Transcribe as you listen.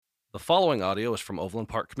The following audio is from Overland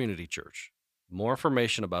Park Community Church. More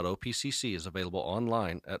information about OPCC is available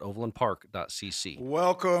online at overlandpark.cc.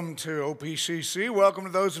 Welcome to OPCC. Welcome to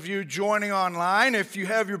those of you joining online. If you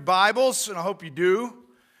have your Bibles, and I hope you do.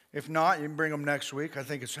 If not, you can bring them next week. I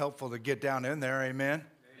think it's helpful to get down in there. Amen.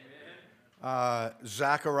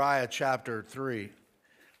 Zechariah chapter 3.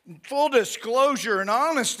 Full disclosure and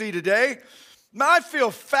honesty today, I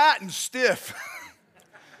feel fat and stiff.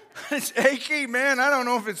 It's achy, man. I don't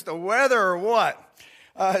know if it's the weather or what.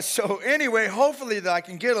 So anyway, hopefully that I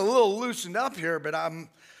can get a little loosened up here, but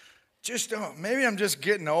maybe I'm just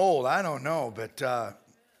getting old. I don't know, but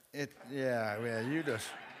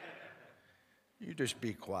you just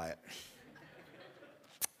be quiet.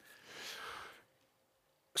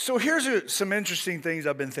 So here's some interesting things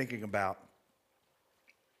I've been thinking about.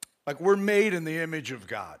 Like, we're made in the image of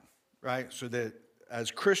God, right? So that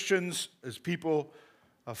as Christians, as people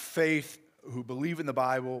of faith who believe in the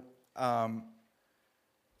Bible,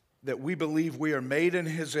 that we believe we are made in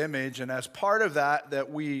His image, and as part of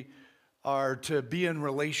that we are to be in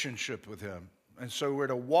relationship with Him. And so we're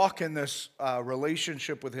to walk in this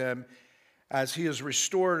relationship with Him as He has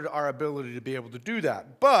restored our ability to be able to do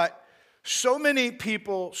that. But so many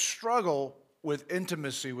people struggle with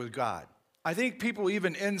intimacy with God. I think people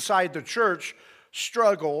even inside the church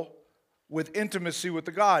struggle with intimacy with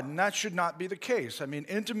the God, and that should not be the case. I mean,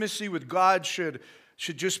 intimacy with God should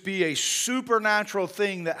just be a supernatural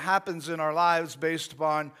thing that happens in our lives based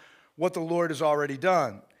upon what the Lord has already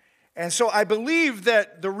done. And so I believe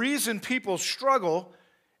that the reason people struggle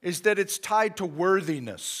is that it's tied to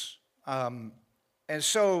worthiness. And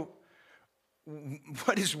so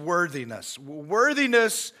what is worthiness?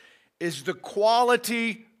 Worthiness is the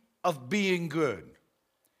quality of being good.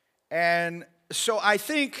 And so I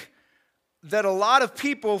think that a lot of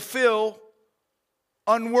people feel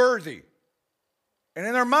unworthy. And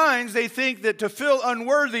in their minds, they think that to feel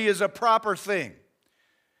unworthy is a proper thing.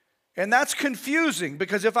 And that's confusing,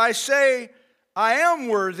 because if I say I am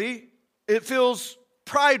worthy, it feels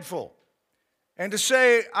prideful. And to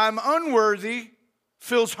say I'm unworthy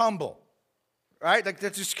feels humble. Right? Like,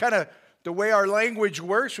 that's just kind of the way our language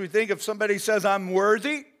works. We think if somebody says I'm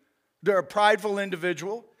worthy, they're a prideful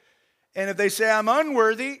individual. And if they say I'm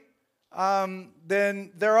unworthy,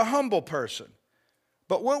 then they're a humble person.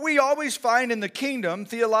 But what we always find in the kingdom,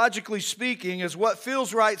 theologically speaking, is what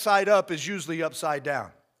feels right side up is usually upside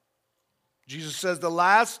down. Jesus says the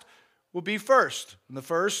last will be first, and the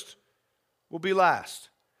first will be last.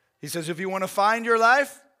 He says if you want to find your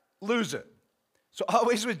life, lose it. So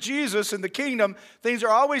always with Jesus in the kingdom, things are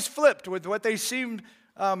always flipped. With what they seem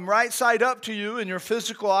right side up to you in your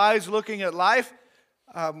physical eyes looking at life,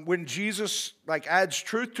 when Jesus adds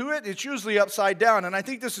truth to it, it's usually upside down. And I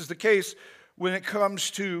think this is the case when it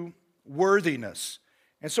comes to worthiness.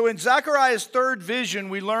 And so in Zechariah's third vision,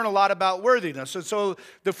 we learn a lot about worthiness. And so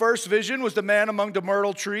the first vision was the man among the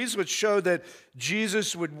myrtle trees, which showed that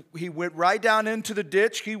Jesus he went right down into the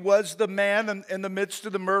ditch. He was the man in the midst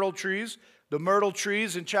of the myrtle trees. The myrtle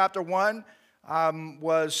trees in chapter 1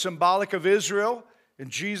 was symbolic of Israel. And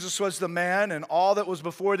Jesus was the man, and all that was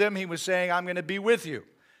before them, He was saying, I'm going to be with you.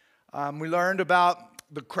 We learned about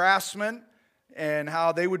the craftsmen and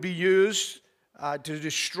how they would be used to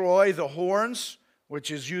destroy the horns, which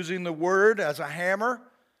is using the word as a hammer,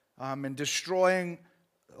 and destroying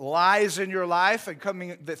lies in your life and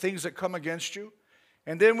the things that come against you.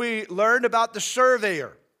 And then we learned about the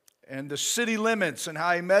surveyor and the city limits and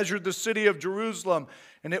how he measured the city of Jerusalem,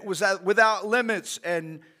 and it was without limits.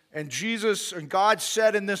 And Jesus and God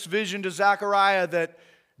said in this vision to Zechariah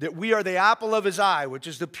that we are the apple of His eye, which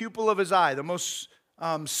is the pupil of His eye, the most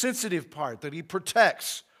sensitive part that He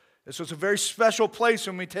protects. And so it's a very special place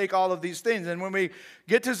when we take all of these things. And when we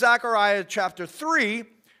get to Zechariah chapter 3,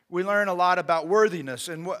 we learn a lot about worthiness.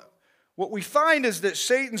 And what we find is that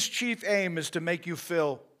Satan's chief aim is to make you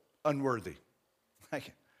feel unworthy.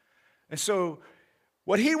 And so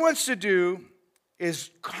what he wants to do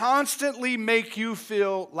is constantly make you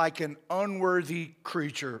feel like an unworthy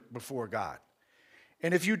creature before God.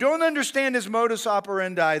 And if you don't understand his modus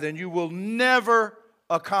operandi, then you will never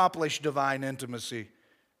accomplish divine intimacy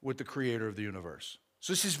with the creator of the universe.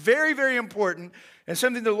 So this is very, very important, and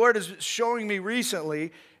something the Lord is showing me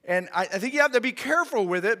recently. And I think you have to be careful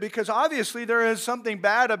with it, because obviously there is something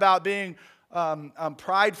bad about being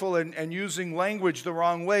prideful and using language the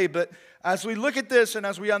wrong way. But as we look at this and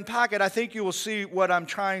as we unpack it, I think you will see what I'm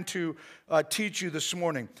trying to teach you this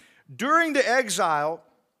morning. During the exile,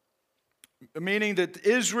 meaning that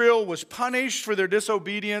Israel was punished for their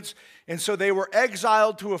disobedience, and so they were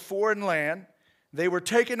exiled to a foreign land. They were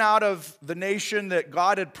taken out of the nation that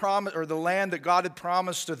God had promised, or the land that God had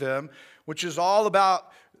promised to them, which is all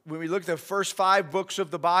about, when we look at the first 5 books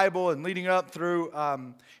of the Bible and leading up through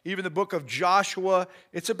even the book of Joshua,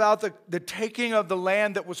 it's about the taking of the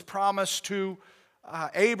land that was promised to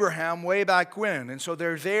Abraham way back when. And so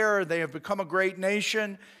they're there, they have become a great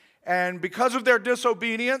nation, and because of their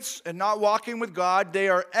disobedience and not walking with God, they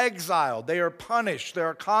are exiled, they are punished, there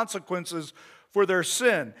are consequences for their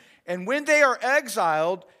sin. And when they are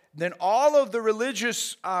exiled, then all of the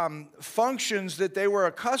religious functions that they were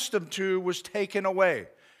accustomed to was taken away.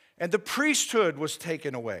 And the priesthood was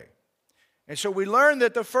taken away. And so we learned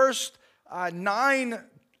that the first 9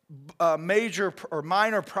 major or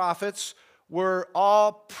minor prophets were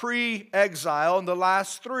all pre-exile, and the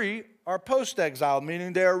last 3 are post-exile,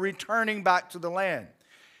 meaning they are returning back to the land.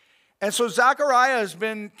 And so Zechariah has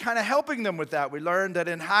been kind of helping them with that. We learned that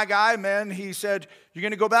in Haggai, he said, you're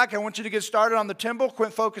going to go back. I want you to get started on the temple.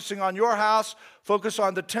 Quit focusing on your house. Focus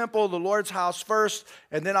on the temple, the Lord's house first,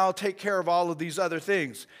 and then I'll take care of all of these other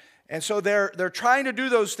things. And so they're trying to do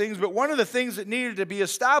those things, but one of the things that needed to be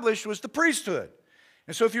established was the priesthood.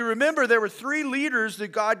 And so if you remember, there were 3 leaders that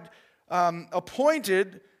God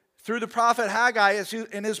appointed through the prophet Haggai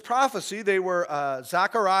in his prophecy. They were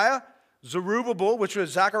Zechariah, Zerubbabel, which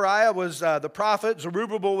was Zechariah was the prophet,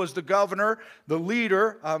 Zerubbabel was the governor, the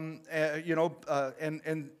leader,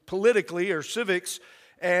 and politically or civics.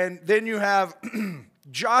 And then you have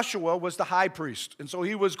Joshua was the high priest. And so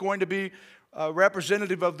he was going to be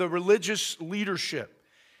representative of the religious leadership.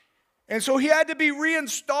 And so he had to be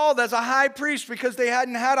reinstalled as a high priest because they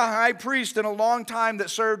hadn't had a high priest in a long time that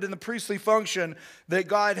served in the priestly function that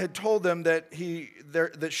God had told them that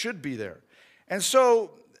should be there. And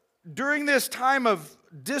so during this time of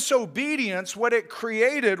disobedience, what it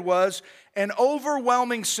created was an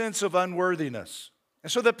overwhelming sense of unworthiness.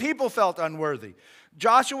 And so the people felt unworthy.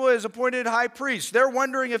 Joshua is appointed high priest. They're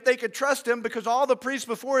wondering if they could trust him because all the priests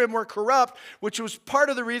before him were corrupt, which was part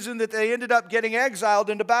of the reason that they ended up getting exiled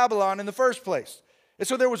into Babylon in the first place. And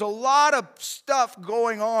so there was a lot of stuff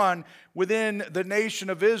going on within the nation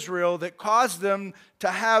of Israel that caused them to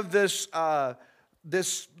have this low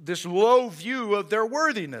view of their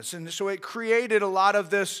worthiness. And so it created a lot of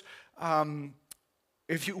this,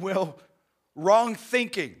 if you will, wrong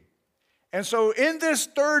thinking. And so in this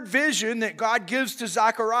third vision that God gives to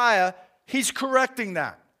Zechariah, he's correcting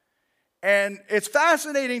that. And it's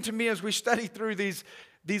fascinating to me as we study through these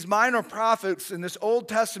minor prophets in this Old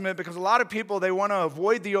Testament, because a lot of people, they want to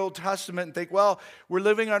avoid the Old Testament and think, well, we're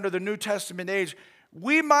living under the New Testament age.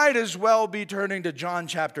 We might as well be turning to John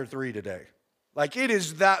chapter 3 today. Like, it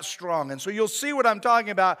is that strong. And so you'll see what I'm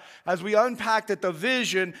talking about as we unpack that the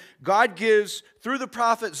vision God gives through the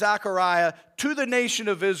prophet Zechariah to the nation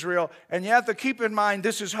of Israel. And you have to keep in mind,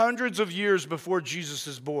 this is hundreds of years before Jesus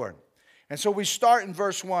is born. And so we start in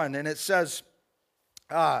verse 1, and it says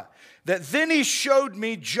that then he showed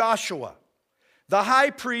me Joshua, the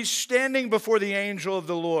high priest, standing before the angel of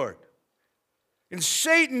the Lord, and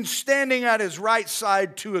Satan standing at his right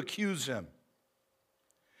side to accuse him.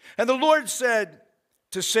 And the Lord said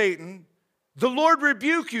to Satan, "The Lord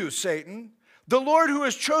rebuke you, Satan. The Lord who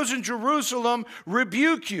has chosen Jerusalem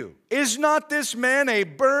rebuke you. Is not this man a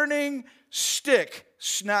burning stick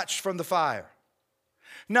snatched from the fire?"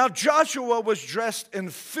 Now Joshua was dressed in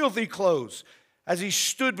filthy clothes as he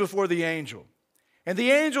stood before the angel. And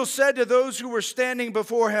the angel said to those who were standing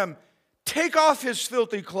before him, "Take off his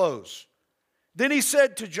filthy clothes." Then he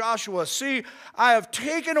said to Joshua, "See, I have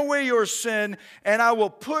taken away your sin, and I will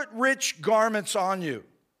put rich garments on you."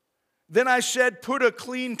 Then I said, "Put a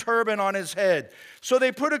clean turban on his head." So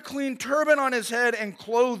they put a clean turban on his head and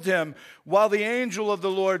clothed him, while the angel of the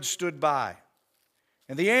Lord stood by.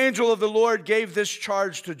 And the angel of the Lord gave this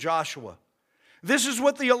charge to Joshua. "This is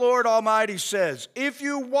what the Lord Almighty says. If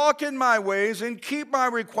you walk in my ways and keep my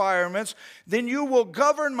requirements, then you will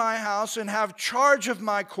govern my house and have charge of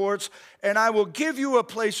my courts, and I will give you a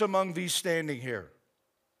place among these standing here.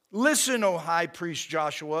 Listen, O high priest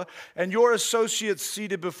Joshua, and your associates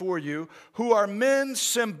seated before you, who are men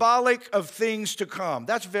symbolic of things to come."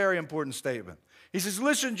 That's a very important statement. He says,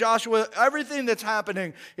 listen, Joshua, everything that's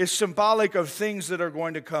happening is symbolic of things that are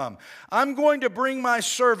going to come. "I'm going to bring my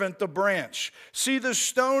servant, the branch. See the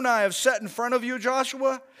stone I have set in front of you,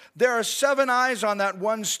 Joshua? There are 7 eyes on that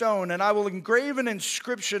one stone, and I will engrave an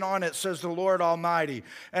inscription on it, says the Lord Almighty.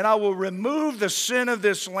 And I will remove the sin of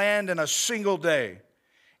this land in a single day.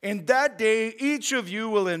 In that day, each of you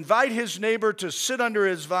will invite his neighbor to sit under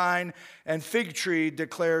his vine and fig tree,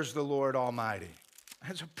 declares the Lord Almighty."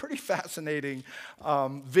 It's a pretty fascinating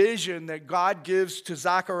vision that God gives to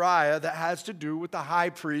Zechariah that has to do with the high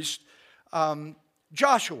priest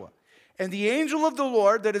Joshua. And the angel of the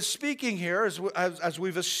Lord that is speaking here, as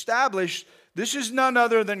we've established, this is none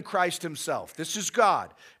other than Christ himself. This is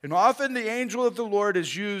God. And often the angel of the Lord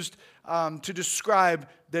is used to describe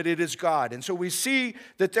that it is God. And so we see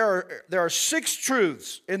that there are 6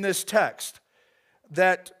 truths in this text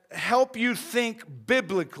that help you think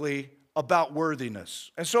biblically about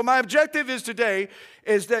worthiness. And so my objective is today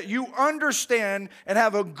is that you understand and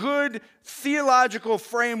have a good theological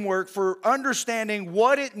framework for understanding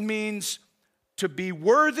what it means to be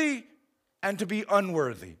worthy and to be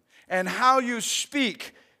unworthy. And how you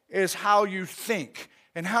speak is how you think.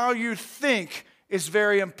 And how you think is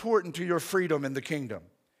very important to your freedom in the kingdom.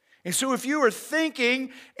 And so if you are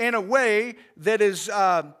thinking in a way that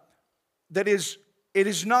it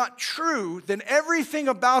is not true, then everything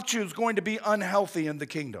about you is going to be unhealthy in the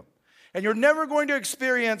kingdom. And you're never going to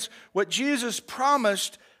experience what Jesus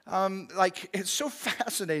promised. It's so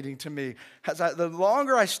fascinating to me. The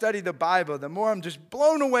longer I study the Bible, the more I'm just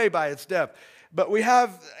blown away by its depth. But we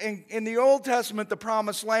have in the Old Testament the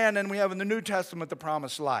promised land, and we have in the New Testament the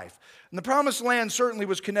promised life. And the promised land certainly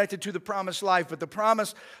was connected to the promised life, but the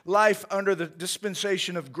promised life under the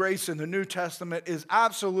dispensation of grace in the New Testament is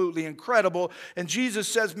absolutely incredible. And Jesus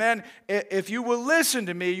says, man, if you will listen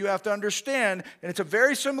to me, you have to understand. And it's a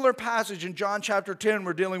very similar passage in John chapter 10.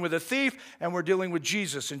 We're dealing with a thief, and we're dealing with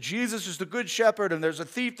Jesus. And Jesus is the good shepherd, and there's a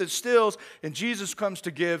thief that steals, and Jesus comes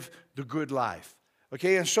to give the good life.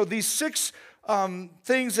 Okay, and so these 6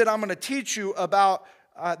 things that I'm going to teach you about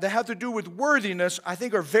that have to do with worthiness, I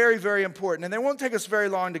think are very, very important. And they won't take us very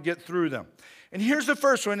long to get through them. And here's the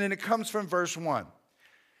first one, and it comes from verse 1.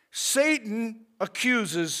 Satan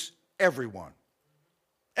accuses everyone.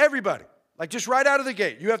 Everybody. Like just right out of the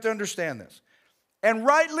gate. You have to understand this. And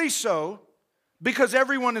rightly so, because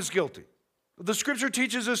everyone is guilty. The scripture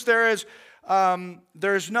teaches us there's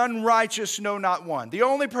none righteous, no, not one. The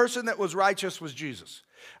only person that was righteous was Jesus.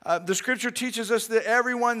 The scripture teaches us that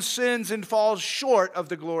everyone sins and falls short of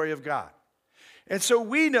the glory of God. And so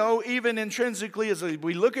we know, even intrinsically, as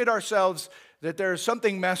we look at ourselves, that there's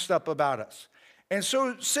something messed up about us. And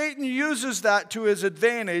so Satan uses that to his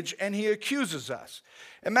advantage, and he accuses us.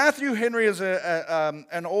 And Matthew Henry is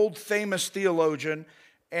an old famous theologian,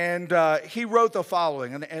 and he wrote the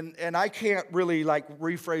following, and I can't really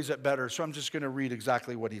rephrase it better, so I'm just going to read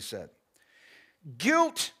exactly what he said.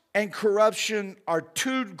 Guilt and corruption are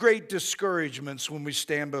 2 great discouragements when we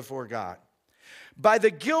stand before God. By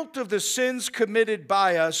the guilt of the sins committed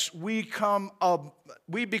by us, we become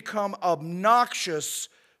obnoxious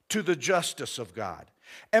to the justice of God.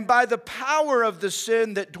 And by the power of the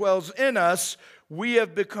sin that dwells in us, we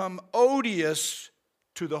have become odious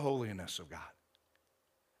to the holiness of God.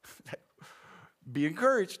 Be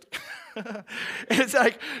encouraged. It's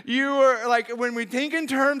like when we think in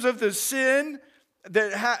terms of the sin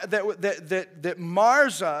that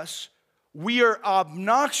mars us, we are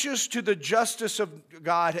obnoxious to the justice of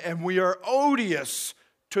God, and we are odious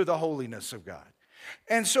to the holiness of God.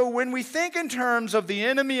 And so when we think in terms of the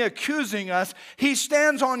enemy accusing us, he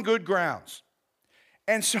stands on good grounds.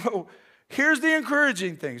 And so here's the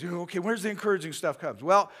encouraging things. Okay, where's the encouraging stuff comes?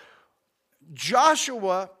 Well,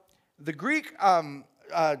 Joshua, the Greek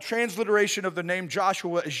transliteration of the name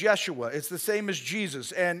Joshua is Yeshua. It's the same as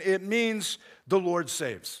Jesus, and it means the Lord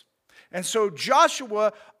saves. And so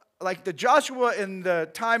Joshua, like the Joshua in the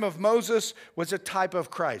time of Moses, was a type of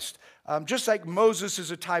Christ. Just like Moses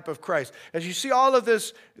is a type of Christ. As you see all of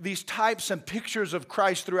these types and pictures of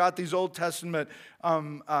Christ throughout these Old Testament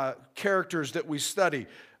characters that we study.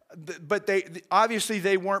 But obviously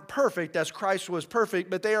they weren't perfect as Christ was perfect,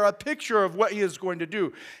 but they are a picture of what he is going to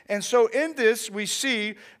do. And so in this, we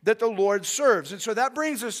see that the Lord serves. And so that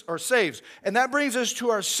brings us, or saves. And that brings us to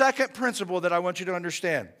our second principle that I want you to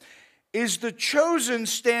understand. Is the chosen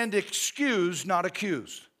stand excused, not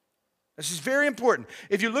accused? This is very important.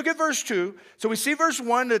 If you look at verse 2, so we see verse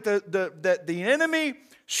 1 that the enemy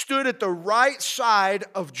stood at the right side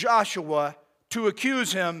of Joshua to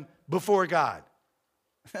accuse him before God.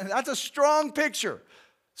 That's a strong picture.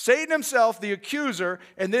 Satan himself, the accuser,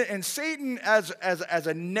 and Satan as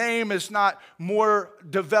a name is not more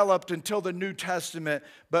developed until the New Testament,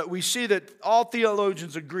 but we see that all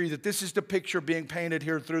theologians agree that this is the picture being painted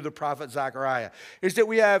here through the prophet Zechariah, is that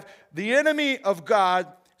we have the enemy of God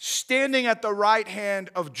standing at the right hand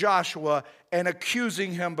of Joshua and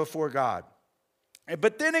accusing him before God.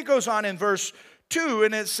 But then it goes on in verse 2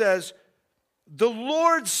 and it says, the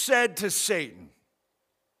Lord said to Satan,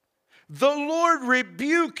 the Lord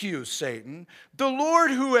rebuke you, Satan. The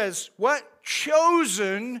Lord who has, what?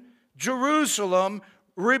 Chosen Jerusalem,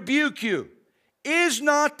 rebuke you. Is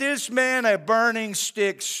not this man a burning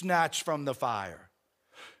stick snatched from the fire?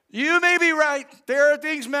 You may be right. There are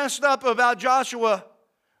things messed up about Joshua,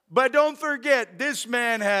 but don't forget, this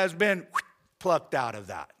man has been plucked out of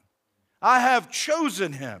that. I have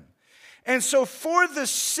chosen him. And so for the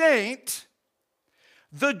saint,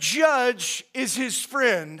 the judge is his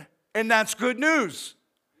friend, and that's good news.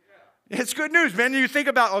 It's good news, man. You think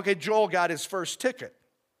about, okay, Joel got his first ticket.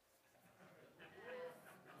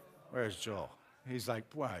 Where's Joel? He's like,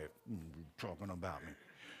 why are you talking about me?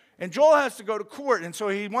 And Joel has to go to court, and so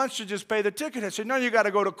he wants to just pay the ticket. I said, no, you got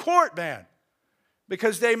to go to court, man.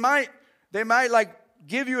 Because they might like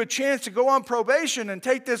give you a chance to go on probation and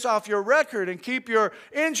take this off your record and keep your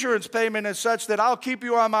insurance payment as such that I'll keep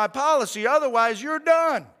you on my policy. Otherwise, you're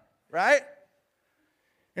done, right?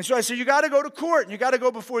 And so I said, you got to go to court, and you got to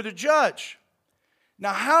go before the judge.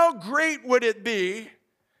 Now, how great would it be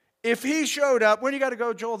if he showed up? When you got to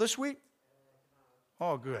go, Joel, this week?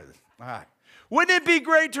 Oh, good. All right. Wouldn't it be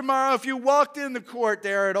great tomorrow if you walked in the court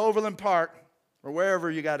there at Overland Park or wherever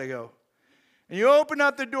you got to go, and you opened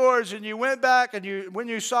up the doors and you went back and when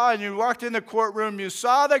you walked in the courtroom, you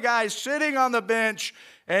saw the guy sitting on the bench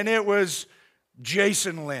and it was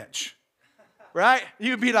Jason Lynch, right?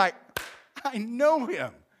 You'd be like, I know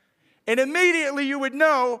him. And immediately you would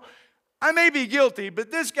know, I may be guilty, but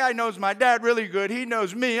this guy knows my dad really good. He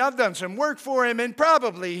knows me. I've done some work for him, and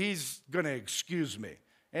probably he's going to excuse me.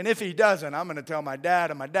 And if he doesn't, I'm going to tell my dad,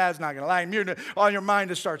 and my dad's not going to like him. All your mind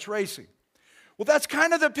just starts racing. Well, that's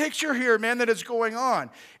kind of the picture here, man, that is going on,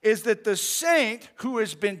 is that the saint who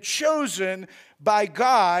has been chosen by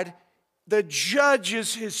God, the judge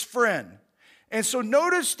is his friend. And so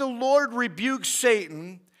notice the Lord rebukes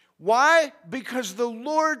Satan. Why? Because the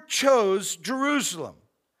Lord chose Jerusalem.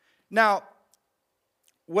 Now,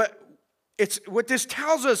 what this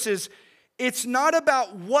tells us is it's not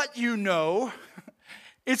about what you know,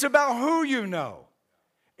 it's about who you know.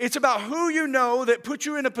 It's about who you know that puts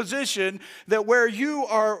you in a position that where you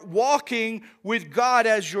are walking with God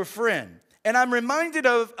as your friend. And I'm reminded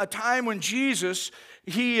of a time when Jesus,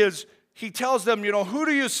 he tells them, who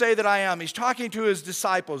do you say that I am? He's talking to his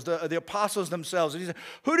disciples, the apostles themselves. And he said,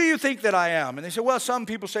 who do you think that I am? And they said, well, some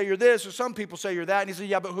people say you're this, or some people say you're that. And he said,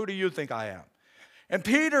 yeah, but who do you think I am? And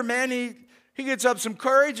Peter, man, he gets up some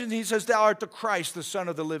courage and he says, thou art the Christ, the Son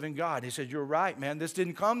of the living God. And he said, you're right, man. This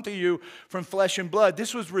didn't come to you from flesh and blood.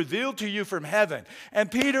 This was revealed to you from heaven.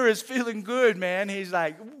 And Peter is feeling good, man. He's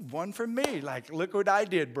like, one for me. Like, look what I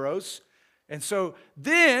did, bros. And so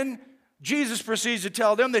then Jesus proceeds to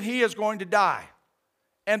tell them that he is going to die.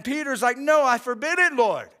 And Peter's like, no, I forbid it,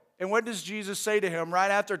 Lord. And what does Jesus say to him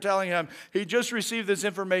right after telling him he just received this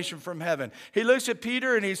information from heaven? He looks at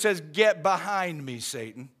Peter and he says, get behind me,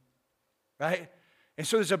 Satan. Right? And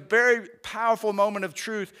so there's a very powerful moment of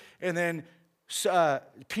truth. And then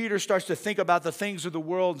Peter starts to think about the things of the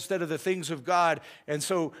world instead of the things of God. And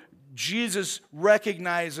so Jesus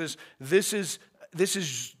recognizes this is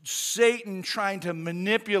Satan trying to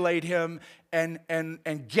manipulate him and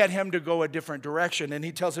get him to go a different direction. And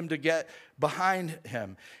he tells him to get behind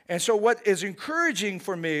him. And so what is encouraging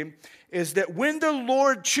for me is that when the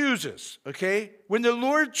Lord chooses, when the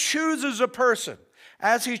Lord chooses a person,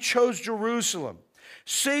 as he chose Jerusalem,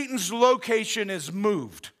 Satan's location is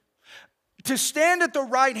moved. To stand at the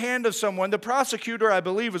right hand of someone, the prosecutor, I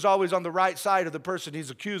believe, is always on the right side of the person he's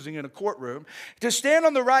accusing in a courtroom. To stand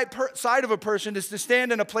on the right side of a person is to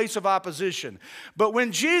stand in a place of opposition. But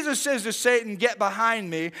when Jesus says to Satan, get behind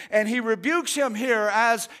me, and he rebukes him here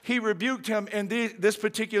as he rebuked him in this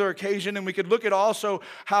particular occasion, and we could look at also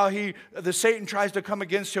how the Satan tries to come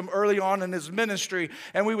against him early on in his ministry,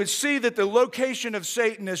 and we would see that the location of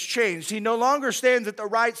Satan has changed. He no longer stands at the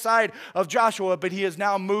right side of Joshua, but he has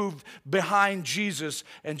now moved behind Jesus,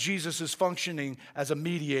 and Jesus is functioning as a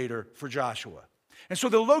mediator for Joshua. And so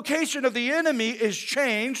the location of the enemy is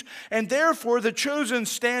changed, and therefore the chosen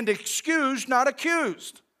stand excused, not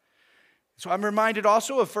accused. So I'm reminded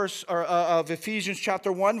also of Ephesians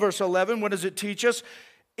chapter 1, verse 11. What does it teach us?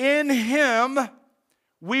 In him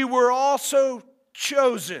we were also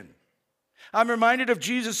chosen. I'm reminded of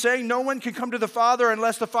Jesus saying, no one can come to the Father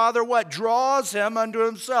unless the Father what? Draws him unto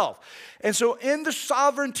himself. And so in the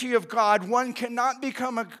sovereignty of God, one cannot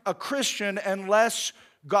become a Christian unless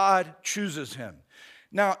God chooses him.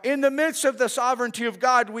 Now, in the midst of the sovereignty of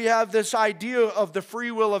God, we have this idea of the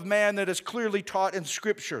free will of man that is clearly taught in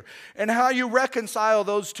Scripture. And how you reconcile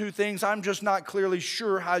those two things, I'm just not clearly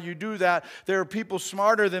sure how you do that. There are people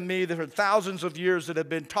smarter than me that are thousands of years that have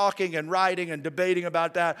been talking and writing and debating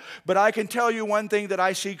about that. But I can tell you one thing that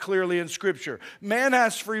I see clearly in Scripture. Man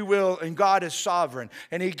has free will and God is sovereign.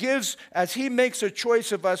 And he gives, as he makes a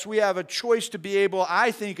choice of us, we have a choice to be able,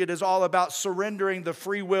 I think it is all about surrendering the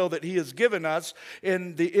free will that he has given us in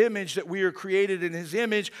in the image that we are created in his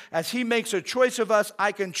image, as he makes a choice of us,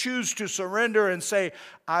 I can choose to surrender and say,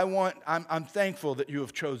 I'm thankful that you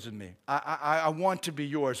have chosen me. I want to be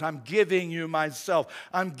yours. I'm giving you myself.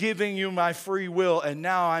 I'm giving you my free will, and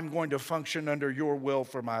now I'm going to function under your will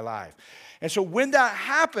for my life. And so when that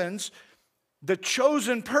happens, the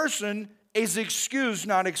chosen person is excused,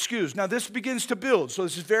 not excused. Now, this begins to build. So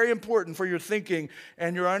this is very important for your thinking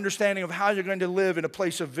and your understanding of how you're going to live in a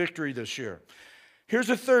place of victory this year. Here's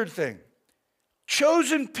the third thing.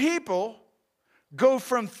 Chosen people go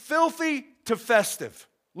from filthy to festive.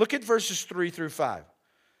 Look at verses 3 through 5.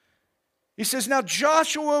 He says, now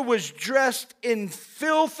Joshua was dressed in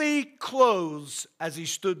filthy clothes as he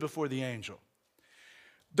stood before the angel.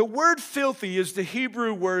 The word filthy is the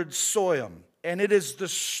Hebrew word soyam. And it is the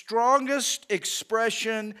strongest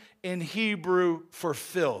expression in Hebrew for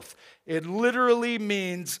filth. It literally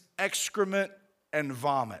means excrement and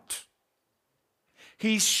vomit.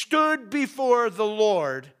 He stood before the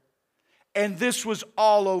Lord, and this was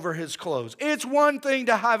all over his clothes. It's one thing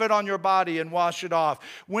to have it on your body and wash it off.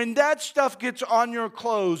 When that stuff gets on your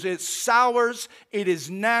clothes, it sours, it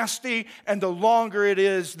is nasty, and the longer it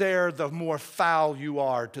is there, the more foul you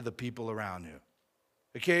are to the people around you.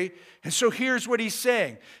 Okay? And so here's what he's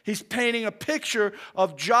saying. He's painting a picture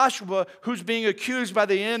of Joshua who's being accused by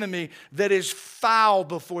the enemy that is foul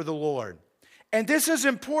before the Lord. And this is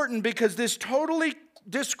important because this totally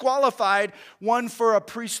disqualified one for a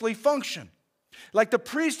priestly function. Like the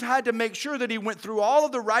priest had to make sure that he went through all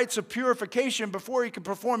of the rites of purification before he could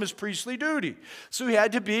perform his priestly duty. So he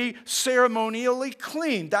had to be ceremonially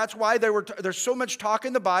clean. That's why there's so much talk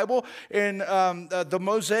in the Bible in the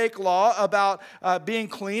Mosaic law about being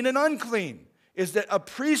clean and unclean. Is that a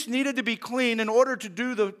priest needed to be clean in order to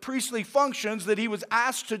do the priestly functions that he was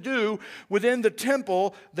asked to do within the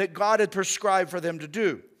temple that God had prescribed for them to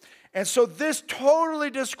do. And so this totally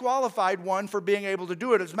disqualified one for being able to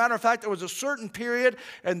do it. As a matter of fact, there was a certain period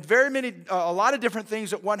and a lot of different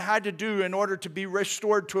things that one had to do in order to be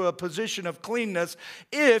restored to a position of cleanness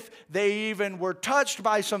if they even were touched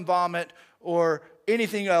by some vomit or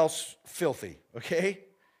anything else filthy, okay?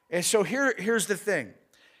 And so here's the thing.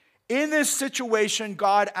 In this situation,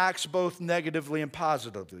 God acts both negatively and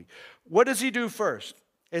positively. What does he do first?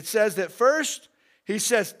 It says that first, he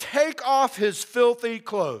says, take off his filthy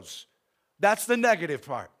clothes. That's the negative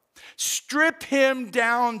part. Strip him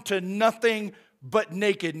down to nothing but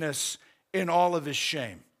nakedness in all of his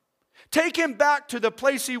shame. Take him back to the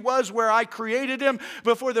place he was where I created him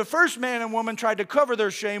before the first man and woman tried to cover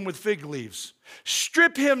their shame with fig leaves.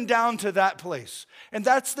 Strip him down to that place. And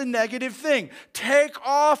that's the negative thing. Take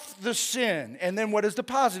off the sin. And then what is the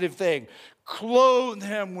positive thing? Clothe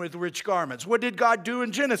him with rich garments. What did God do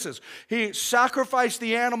in Genesis? He sacrificed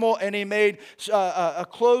the animal and he made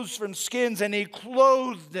clothes from skins and he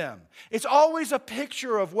clothed them. It's always a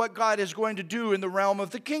picture of what God is going to do in the realm of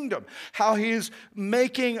the kingdom. How he's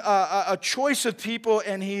making a choice of people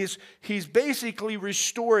and he's basically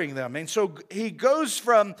restoring them. And so he goes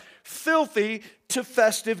from filthy to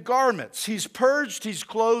festive garments. He's purged, he's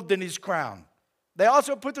clothed, and he's crowned. They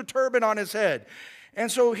also put the turban on his head. And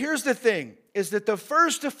so here's the thing, is that the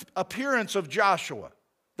first appearance of Joshua,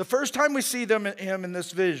 the first time we see him in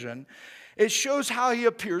this vision, it shows how he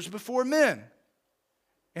appears before men.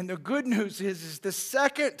 And the good news is the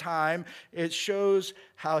second time it shows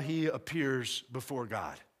how he appears before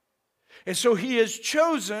God. And so he is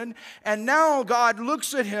chosen, and now God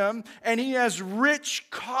looks at him, and he has rich,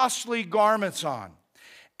 costly garments on.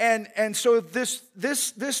 And so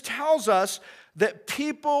this tells us that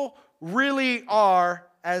people really are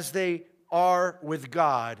as they are with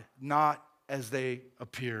God, not as they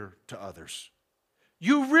appear to others.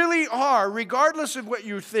 You really are, regardless of what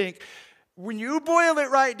you think. When you boil it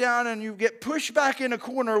right down and you get pushed back in a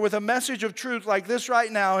corner with a message of truth like this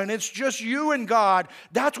right now, and it's just you and God,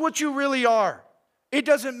 that's what you really are. It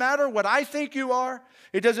doesn't matter what I think you are.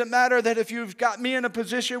 It doesn't matter that if you've got me in a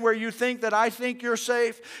position where you think that I think you're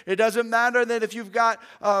safe. It doesn't matter that if you've got,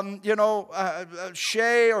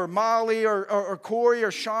 Shay or Molly or Corey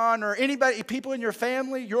or Sean or anybody, people in your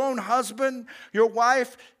family, your own husband, your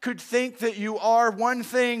wife could think that you are one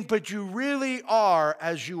thing, but you really are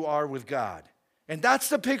as you are with God. And that's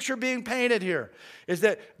the picture being painted here, is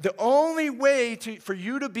that the only way for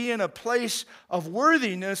you to be in a place of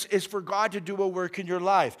worthiness is for God to do a work in your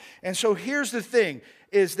life. And so here's the thing,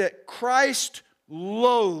 is that Christ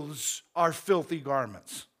loathes our filthy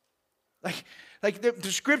garments. Like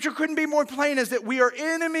the scripture couldn't be more plain, is that we are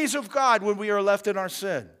enemies of God when we are left in our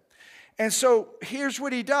sin. And so here's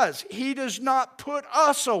what he does. He does not put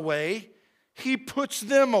us away. He puts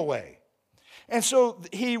them away. And so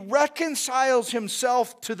he reconciles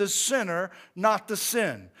himself to the sinner, not the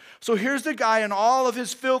sin. So here's the guy in all of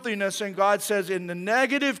his filthiness, and God says, in the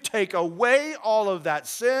negative, take away all of that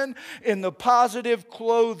sin. In the positive,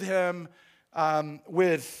 clothe him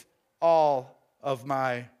with all of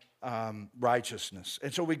my righteousness.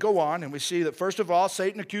 And so we go on and we see that, first of all,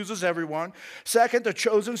 Satan accuses everyone. Second, the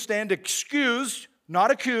chosen stand excused,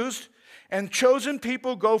 not accused. And chosen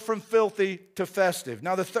people go from filthy to festive.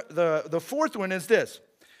 Now, the fourth one is this.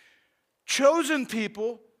 Chosen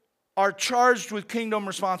people are charged with kingdom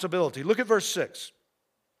responsibility. Look at verse 6.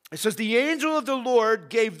 It says, the angel of the Lord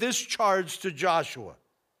gave this charge to Joshua.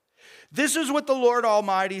 This is what the Lord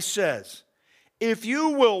Almighty says. If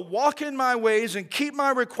you will walk in my ways and keep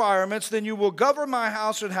my requirements, then you will govern my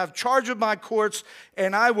house and have charge of my courts,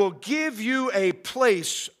 and I will give you a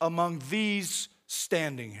place among these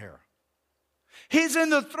standing here. He's in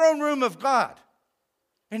the throne room of God.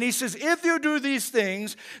 And he says, if you do these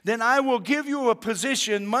things, then I will give you a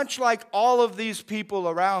position much like all of these people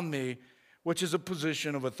around me, which is a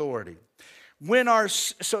position of authority. When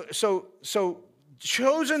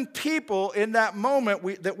chosen people in that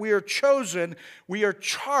moment that we are chosen, we are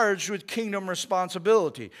charged with kingdom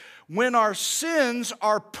responsibility. When our sins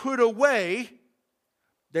are put away,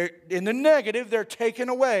 they're in the negative, they're taken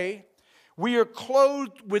away. We are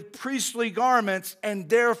clothed with priestly garments, and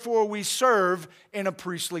therefore we serve in a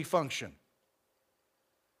priestly function.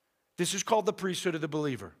 This is called the priesthood of the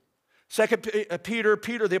believer.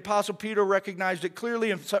 Peter, the Apostle Peter recognized it clearly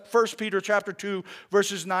in 1 Peter chapter 2,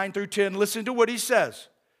 verses 9 through 10. Listen to what he says.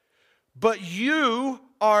 But you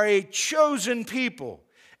are a chosen people,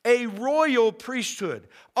 a royal priesthood,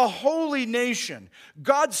 a holy nation,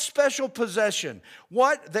 God's special possession.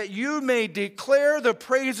 What? That you may declare the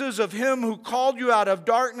praises of him who called you out of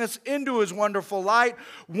darkness into his wonderful light.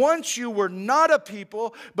 Once you were not a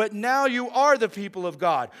people, but now you are the people of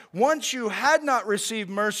God. Once you had not received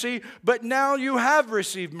mercy, but now you have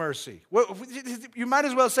received mercy. You might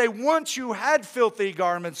as well say, once you had filthy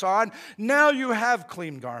garments on, now you have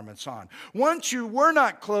clean garments on. Once you were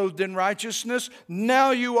not clothed in righteousness,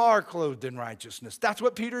 now you are clothed in righteousness. That's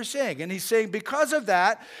what Peter is saying. And he's saying, because of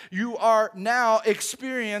that, you are now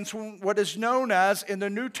experiencing what is known as, in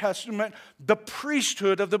the New Testament, the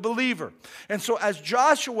priesthood of the believer. And so as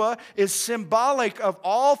Joshua is symbolic of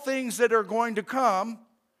all things that are going to come,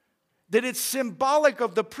 that it's symbolic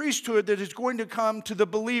of the priesthood that is going to come to the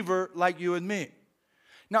believer like you and me.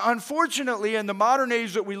 Now, unfortunately, in the modern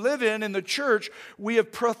age that we live in the church, we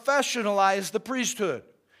have professionalized the priesthood.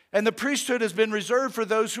 And the priesthood has been reserved for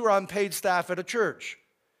those who are on paid staff at a church.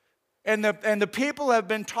 And the people have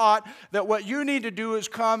been taught that what you need to do is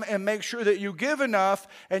come and make sure that you give enough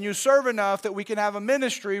and you serve enough that we can have a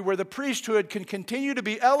ministry where the priesthood can continue to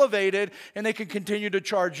be elevated and they can continue to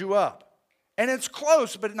charge you up. And it's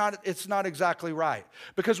close, but it's not exactly right.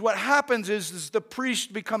 Because what happens is the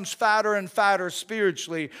priest becomes fatter and fatter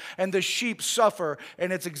spiritually, and the sheep suffer.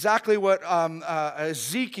 And it's exactly what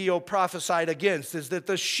Ezekiel prophesied against, is that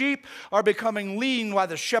the sheep are becoming lean while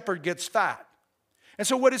the shepherd gets fat. And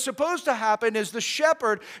so what is supposed to happen is the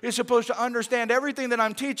shepherd is supposed to understand everything that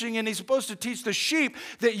I'm teaching, and he's supposed to teach the sheep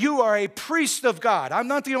that you are a priest of God. I'm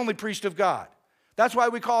not the only priest of God. That's why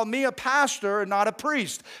we call me a pastor and not a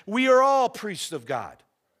priest. We are all priests of God.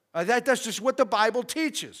 That's just what the Bible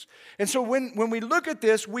teaches. And so when we look at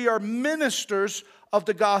this, we are ministers of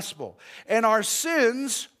the gospel. And our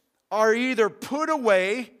sins are either put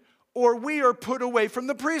away or we are put away from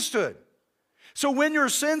the priesthood. So when your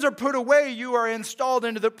sins are put away, you are installed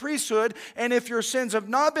into the priesthood. And if your sins have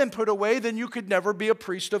not been put away, then you could never be a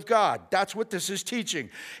priest of God. That's what this is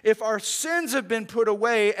teaching. If our sins have been put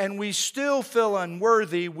away and we still feel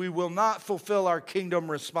unworthy, we will not fulfill our kingdom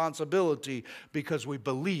responsibility because we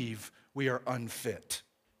believe we are unfit.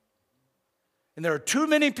 And there are too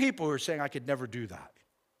many people who are saying, I could never do that.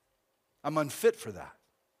 I'm unfit for that.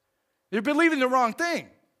 They're believing the wrong thing.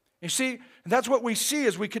 You see, that's what we see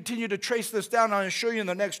as we continue to trace this down. I'm going to show you in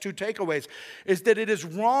the next two takeaways, is that it is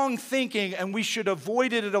wrong thinking and we should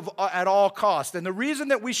avoid it at all costs. And the reason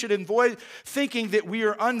that we should avoid thinking that we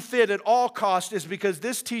are unfit at all costs is because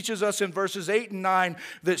this teaches us in verses 8 and 9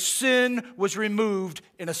 that sin was removed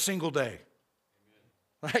in a single day.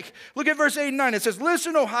 Like, look at verse 8 and 9. It says,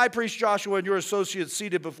 listen, O high priest Joshua and your associates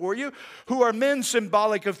seated before you, who are men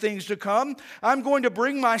symbolic of things to come. I'm going to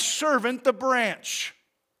bring my servant the branch.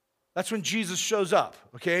 That's when Jesus shows up,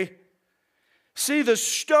 okay? See the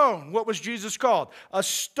stone. What was Jesus called? A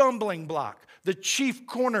stumbling block, the chief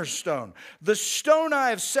cornerstone. The stone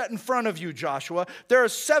I have set in front of you, Joshua. There are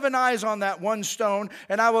 7 eyes on that one stone,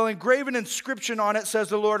 and I will engrave an inscription on it, says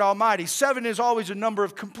the Lord Almighty. 7 is always a number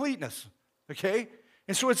of completeness. Okay?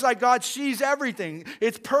 And so it's like God sees everything.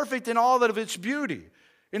 It's perfect in all of its beauty.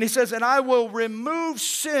 And he says, and I will remove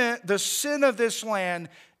the sin of this land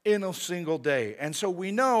in a single day. And so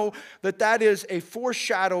we know that that is a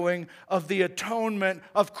foreshadowing of the atonement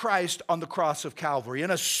of Christ on the cross of Calvary.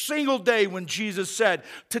 In a single day when Jesus said,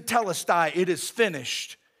 "Tetelestai," it is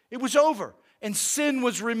finished. It was over. And sin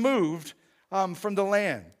was removed from the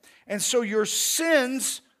land. And so your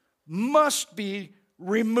sins must be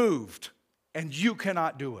removed. And you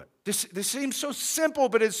cannot do it. This seems so simple,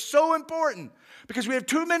 but it's so important. Because we have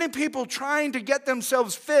too many people trying to get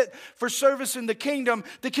themselves fit for service in the kingdom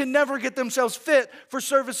that can never get themselves fit for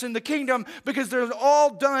service in the kingdom because they're all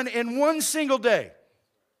done in one single day.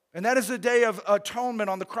 And that is the day of atonement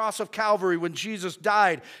on the cross of Calvary when Jesus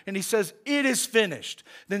died and he says, "It is finished."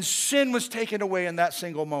 Then sin was taken away in that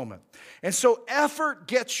single moment. And so effort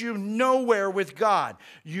gets you nowhere with God.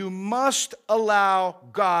 You must allow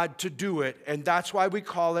God to do it. And that's why we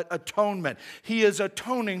call it atonement. He is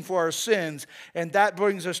atoning for our sins. And that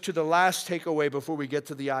brings us to the last takeaway before we get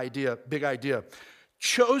to the big idea.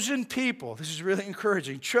 Chosen people, this is really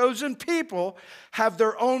encouraging. Chosen people have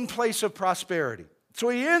their own place of prosperity. So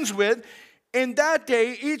he ends with, "In that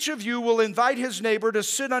day, each of you will invite his neighbor to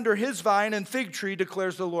sit under his vine and fig tree,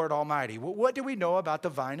 declares the Lord Almighty." Well, what do we know about the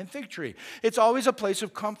vine and fig tree? It's always a place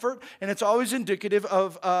of comfort, and it's always indicative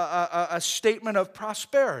of a statement of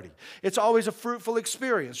prosperity. It's always a fruitful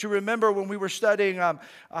experience. You remember when we were studying,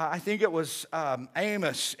 I think it was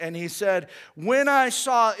Amos, and he said, "When I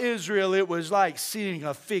saw Israel, it was like seeing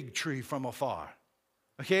a fig tree from afar."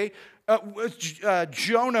 Okay?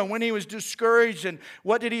 Jonah, when he was discouraged, and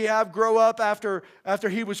what did he have grow up after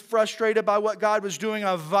he was frustrated by what God was doing?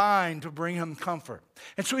 A vine to bring him comfort.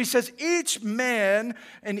 And so he says each man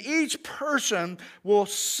and each person will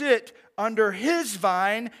sit under his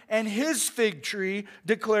vine and his fig tree,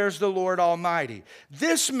 declares the Lord Almighty.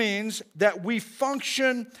 This means that we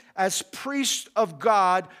function as priests of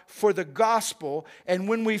God for the gospel, and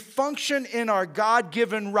when we function in our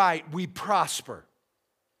God-given right, we prosper.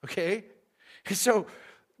 Okay? So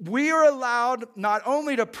we are allowed not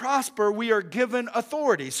only to prosper, we are given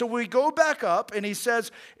authority. So we go back up, and he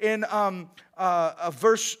says in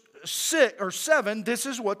verse 6 or 7, this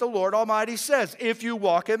is what the Lord Almighty says: "If you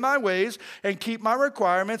walk in my ways and keep my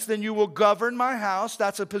requirements, then you will govern my house,"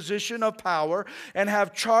 that's a position of power, "and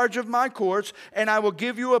have charge of my courts, and I will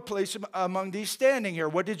give you a place among these standing here."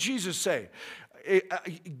 What did Jesus say?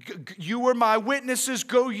 "You are my witnesses,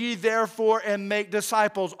 go ye therefore and make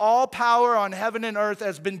disciples. All power on heaven and earth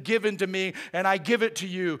has been given to me, and I give it to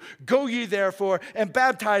you. Go ye therefore and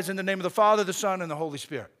baptize in the name of the Father, the Son, and the Holy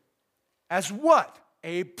Spirit." As what?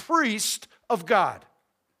 A priest of God.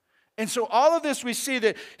 And so all of this, we see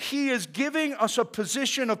that he is giving us a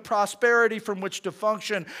position of prosperity from which to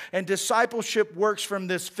function. And discipleship works from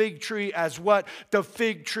this fig tree as what? The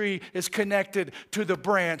fig tree is connected to the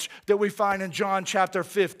branch that we find in John chapter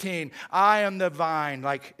 15. "I am the vine,"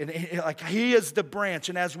 like he is the branch.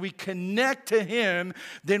 And as we connect to him,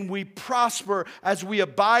 then we prosper as we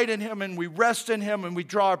abide in him and we rest in him and we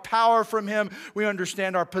draw our power from him. We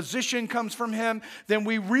understand our position comes from him. Then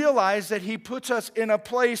we realize that he puts us in a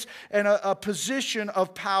place and a position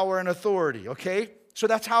of power and authority, okay? So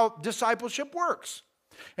that's how discipleship works.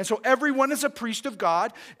 And so everyone is a priest of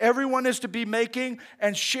God. Everyone is to be making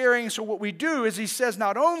and sharing. So what we do is he says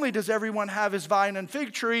not only does everyone have his vine and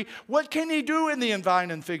fig tree, what can he do in the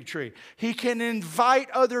vine and fig tree? He can invite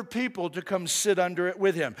other people to come sit under it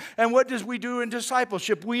with him. And what does we do in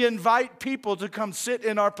discipleship? We invite people to come sit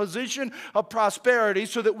in our position of prosperity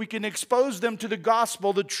so that we can expose them to the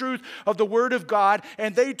gospel, the truth of the word of God,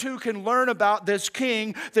 and they too can learn about this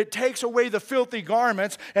king that takes away the filthy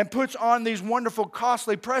garments and puts on these wonderful,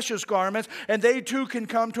 costly, precious garments, and they too can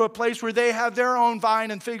come to a place where they have their own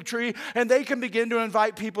vine and fig tree, and they can begin to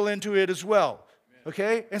invite people into it as well.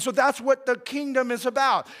 Okay? And so that's what the kingdom is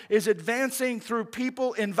about, is advancing through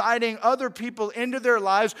people, inviting other people into their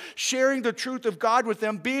lives, sharing the truth of God with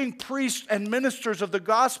them, being priests and ministers of the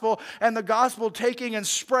gospel, and the gospel taking and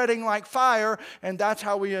spreading like fire, and that's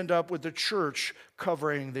how we end up with the church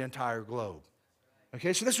covering the entire globe.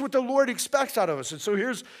 Okay? So this is what the Lord expects out of us. And so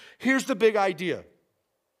here's the big idea.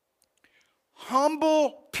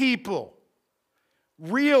 Humble people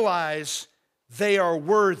realize they are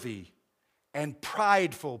worthy, and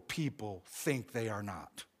prideful people think they are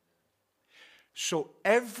not. So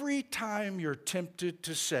every time you're tempted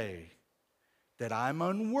to say that I'm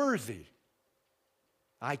unworthy,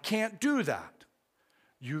 I can't do that,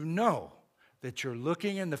 you know that you're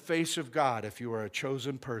looking in the face of God if you are a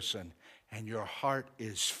chosen person, and your heart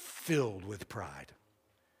is filled with pride.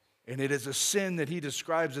 And it is a sin that he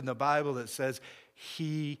describes in the Bible that says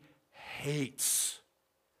he hates.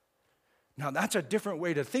 Now, that's a different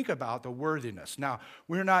way to think about the worthiness. Now,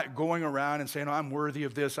 we're not going around and saying, oh, I'm worthy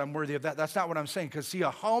of this, I'm worthy of that. That's not what I'm saying. Because, see, a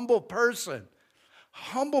humble person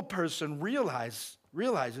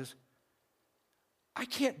realizes, I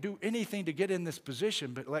can't do anything to get in this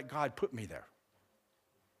position but let God put me there.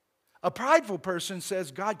 A prideful person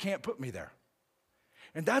says, God can't put me there.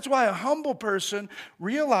 And that's why a humble person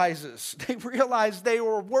realize they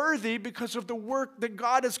were worthy because of the work that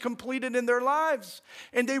God has completed in their lives.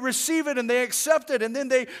 And they receive it and they accept it. And then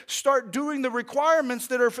they start doing the requirements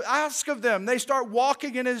that are asked of them. They start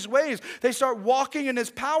walking in His ways. They start walking in His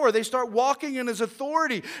power. They start walking in His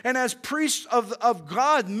authority. And as priests of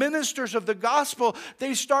God, ministers of the gospel,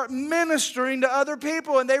 they start ministering to other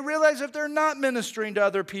people. And they realize if they're not ministering to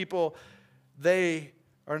other people, they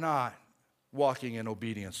are not walking in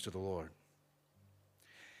obedience to the Lord.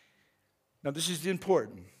 Now, this is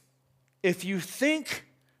important. If you think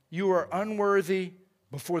you are unworthy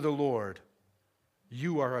before the Lord,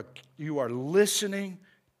 you are listening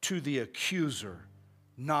to the accuser,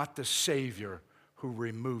 not the Savior who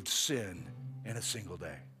removed sin in a single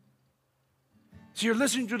day. So you're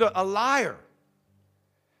listening to a liar.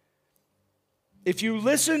 If you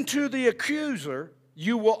listen to the accuser,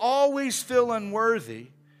 you will always feel unworthy,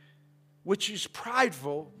 which is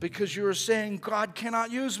prideful because you are saying, God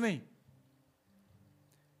cannot use me.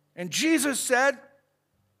 And Jesus said,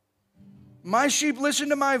 my sheep listen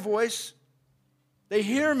to my voice, they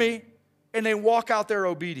hear me, and they walk out their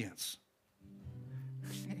obedience.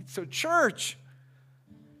 So church,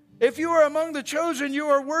 if you are among the chosen, you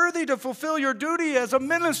are worthy to fulfill your duty as a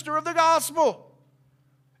minister of the gospel.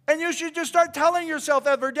 And you should just start telling yourself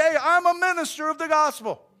every day, I'm a minister of the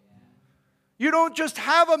gospel. You don't just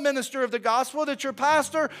have a minister of the gospel that's your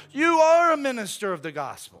pastor. You are a minister of the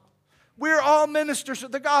gospel. We're all ministers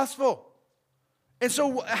of the gospel. And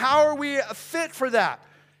so how are we fit for that?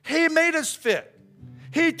 He made us fit.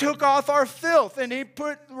 He took off our filth and He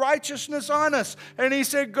put righteousness on us. And He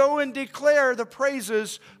said, go and declare the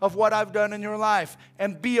praises of what I've done in your life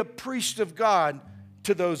and be a priest of God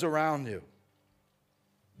to those around you.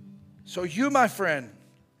 So you, my friend,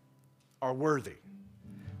 are worthy.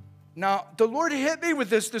 Now, the Lord hit me with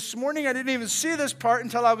this morning. I didn't even see this part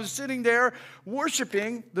until I was sitting there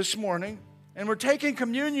worshiping this morning. And we're taking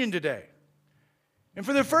communion today. And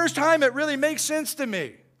for the first time, it really makes sense to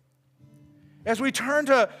me. As we turn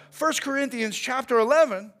to 1 Corinthians chapter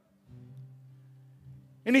 11,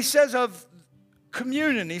 and he says of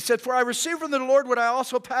communion, he said, for I received from the Lord what I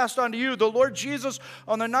also passed on to you. The Lord Jesus,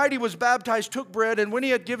 on the night He was baptized, took bread, and when He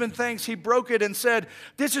had given thanks, He broke it and said,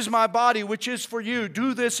 this is my body, which is for you.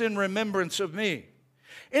 Do this in remembrance of me.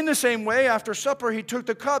 In the same way, after supper, He took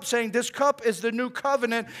the cup, saying, this cup is the new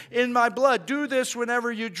covenant in my blood. Do this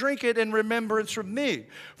whenever you drink it in remembrance of me.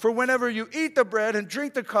 For whenever you eat the bread and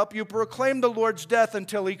drink the cup, you proclaim the Lord's death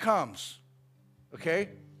until He comes. Okay?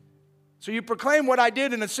 So you proclaim what I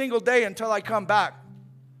did in a single day until I come back.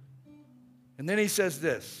 And then He says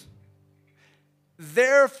this,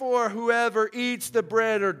 therefore whoever eats the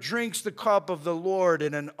bread or drinks the cup of the Lord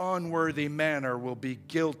in an unworthy manner will be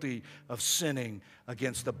guilty of sinning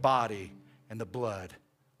against the body and the blood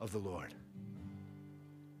of the Lord.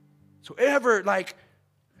 So whoever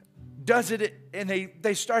does it and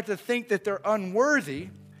they start to think that they're unworthy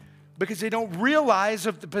because they don't realize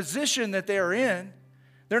of the position that they're in.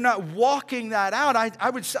 They're not walking that out.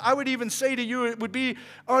 I would even say to you, it would be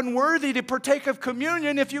unworthy to partake of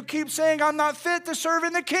communion if you keep saying, I'm not fit to serve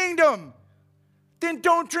in the kingdom. Then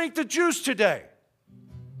don't drink the juice today.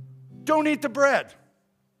 Don't eat the bread.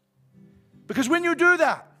 Because when you do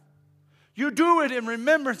that, you do it in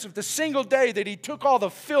remembrance of the single day that He took all the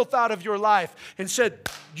filth out of your life and said,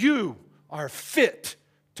 you are fit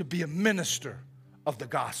to be a minister of the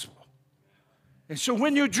gospel. And so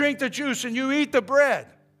when you drink the juice and you eat the bread,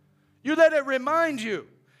 you let it remind you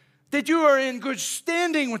that you are in good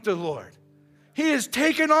standing with the Lord. He has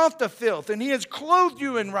taken off the filth and He has clothed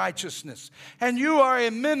you in righteousness. And you are a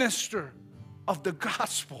minister of the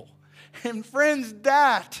gospel. And friends,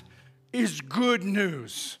 that is good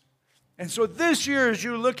news. And so this year, as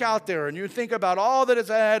you look out there and you think about all that is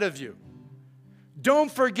ahead of you, don't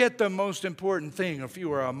forget the most important thing if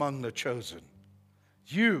you are among the chosen.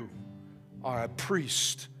 You are a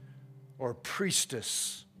priest or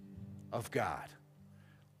priestess of God.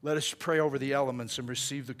 Let us pray over the elements and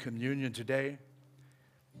receive the communion today.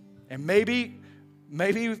 And maybe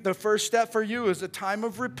the first step for you is a time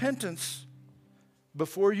of repentance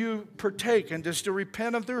before you partake, and just to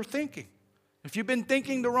repent of their thinking. If you've been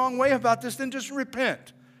thinking the wrong way about this, then just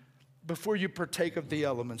repent before you partake of the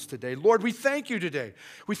elements today. Lord, we thank you today.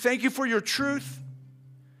 We thank you for your truth.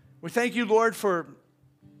 We thank you, Lord, for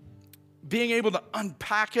being able to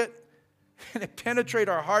unpack it and it penetrate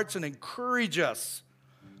our hearts and encourage us.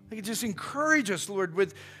 Just encourage us, Lord,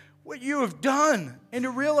 with what you have done, and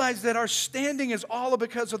to realize that our standing is all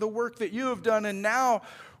because of the work that you have done, and now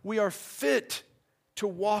we are fit to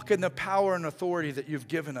walk in the power and authority that you've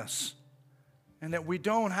given us, and that we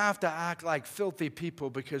don't have to act like filthy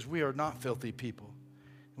people because we are not filthy people.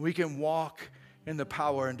 We can walk in the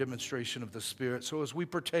power and demonstration of the Spirit. So as we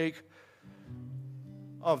partake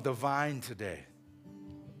of the vine today,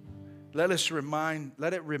 let it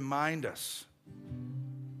remind us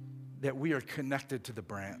that we are connected to the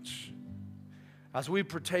branch. As we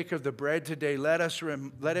partake of the bread today, let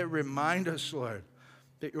it remind us, Lord,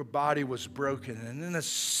 that your body was broken. And in a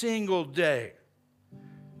single day,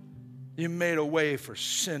 you made a way for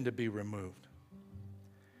sin to be removed.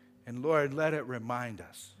 And Lord, let it remind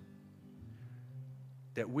us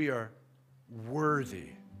that we are worthy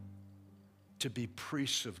to be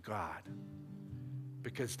priests of God,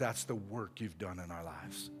 because that's the work you've done in our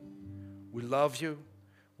lives. We love you.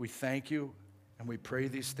 We thank you, and we pray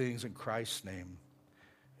these things in Christ's name,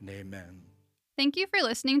 and amen. Thank you for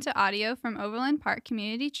listening to audio from Overland Park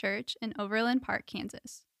Community Church in Overland Park,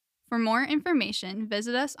 Kansas. For more information,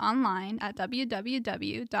 visit us online at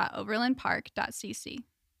www.overlandpark.cc.